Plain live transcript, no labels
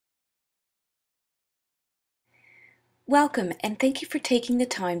Welcome, and thank you for taking the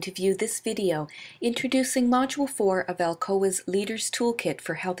time to view this video introducing Module 4 of Alcoa's Leaders Toolkit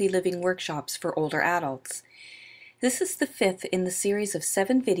for Healthy Living Workshops for Older Adults. This is the fifth in the series of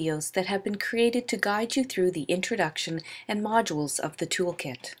 7 videos that have been created to guide you through the introduction and modules of the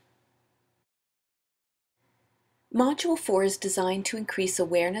toolkit. Module 4 is designed to increase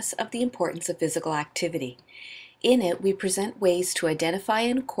awareness of the importance of physical activity. In it, we present ways to identify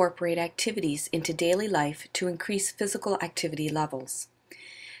and incorporate activities into daily life to increase physical activity levels.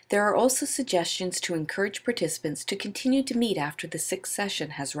 There are also suggestions to encourage participants to continue to meet after the 6th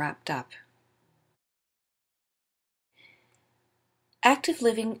session has wrapped up. Active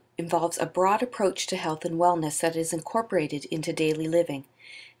living involves a broad approach to health and wellness that is incorporated into daily living.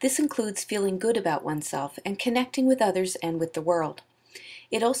 This includes feeling good about oneself and connecting with others and with the world.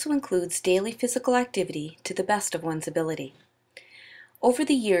 It also includes daily physical activity to the best of one's ability. Over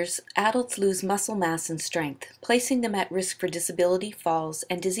the years, adults lose muscle mass and strength, placing them at risk for disability, falls,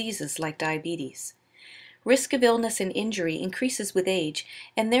 and diseases like diabetes. Risk of illness and injury increases with age,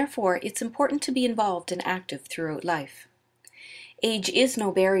 and therefore it's important to be involved and active throughout life. Age is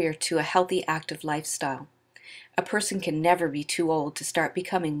no barrier to a healthy, active lifestyle. A person can never be too old to start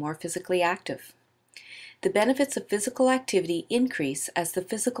becoming more physically active. The benefits of physical activity increase as the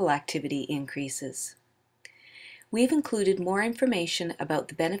physical activity increases. We've included more information about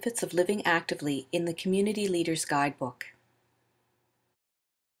the benefits of living actively in the Community Leaders Guidebook.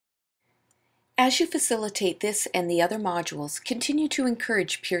 As you facilitate this and the other modules, continue to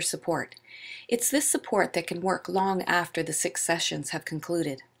encourage peer support. It's this support that can work long after the 6 sessions have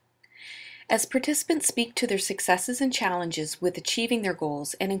concluded. As participants speak to their successes and challenges with achieving their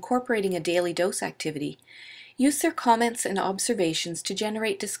goals and incorporating a daily dose activity, use their comments and observations to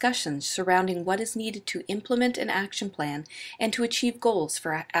generate discussions surrounding what is needed to implement an action plan and to achieve goals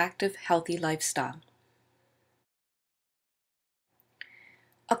for an active, healthy lifestyle.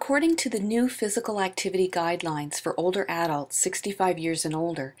 According to the new physical activity guidelines for older adults 65 years and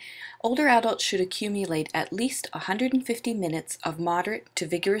older adults should accumulate at least 150 minutes of moderate to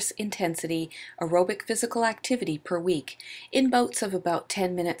vigorous intensity aerobic physical activity per week in bouts of about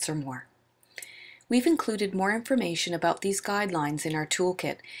 10 minutes or more. We've included more information about these guidelines in our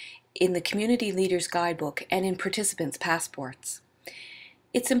toolkit, in the Community Leaders Guidebook, and in participants' passports.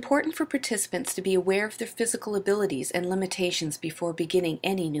 It's important for participants to be aware of their physical abilities and limitations before beginning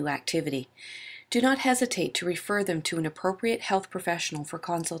any new activity. Do not hesitate to refer them to an appropriate health professional for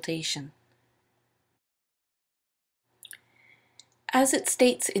consultation. As it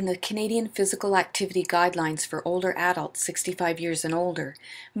states in the Canadian Physical Activity Guidelines for older adults 65 years and older,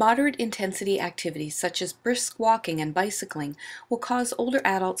 moderate intensity activities such as brisk walking and bicycling will cause older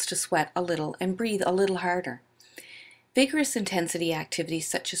adults to sweat a little and breathe a little harder. Vigorous intensity activities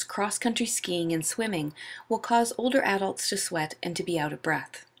such as cross-country skiing and swimming will cause older adults to sweat and to be out of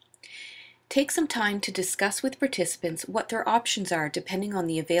breath. Take some time to discuss with participants what their options are depending on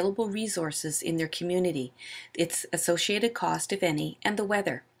the available resources in their community, its associated cost, if any, and the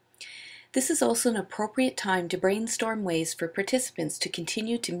weather. This is also an appropriate time to brainstorm ways for participants to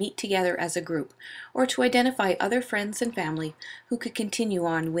continue to meet together as a group or to identify other friends and family who could continue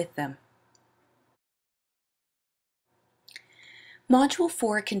on with them. Module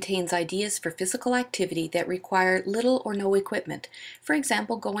 4 contains ideas for physical activity that require little or no equipment, for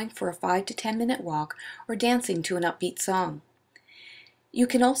example going for a 5 to 10 minute walk or dancing to an upbeat song. You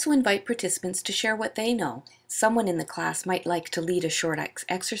can also invite participants to share what they know. Someone in the class might like to lead a short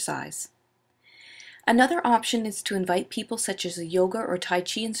exercise. Another option is to invite people such as a yoga or Tai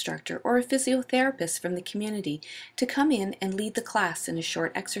Chi instructor or a physiotherapist from the community to come in and lead the class in a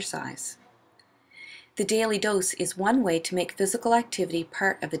short exercise. The daily dose is one way to make physical activity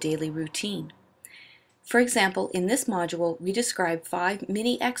part of a daily routine. For example, in this module, we describe 5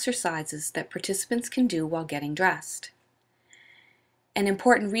 mini exercises that participants can do while getting dressed. An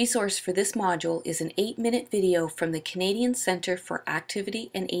important resource for this module is an 8-minute video from the Canadian Centre for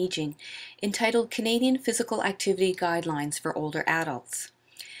Activity and Aging entitled Canadian Physical Activity Guidelines for Older Adults.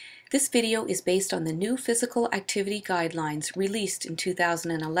 This video is based on the new Physical Activity Guidelines released in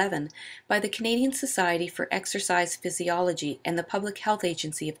 2011 by the Canadian Society for Exercise Physiology and the Public Health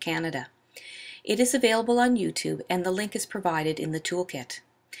Agency of Canada. It is available on YouTube and the link is provided in the toolkit.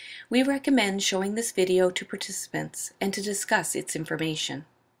 We recommend showing this video to participants and to discuss its information.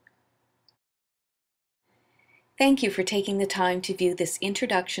 Thank you for taking the time to view this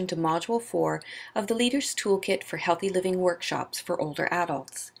introduction to Module 4 of the Leaders Toolkit for Healthy Living Workshops for Older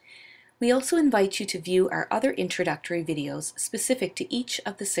Adults. We also invite you to view our other introductory videos specific to each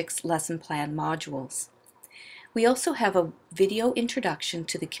of the 6 lesson plan modules. We also have a video introduction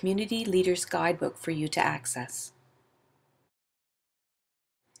to the Community Leaders Guidebook for you to access.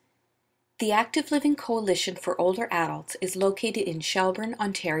 The Active Living Coalition for Older Adults is located in Shelburne,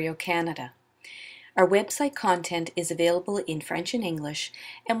 Ontario, Canada. Our website content is available in French and English,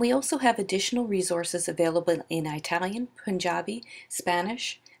 and we also have additional resources available in Italian, Punjabi,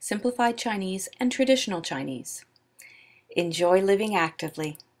 Spanish, Simplified Chinese, and Traditional Chinese. Enjoy living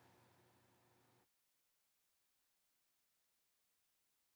actively.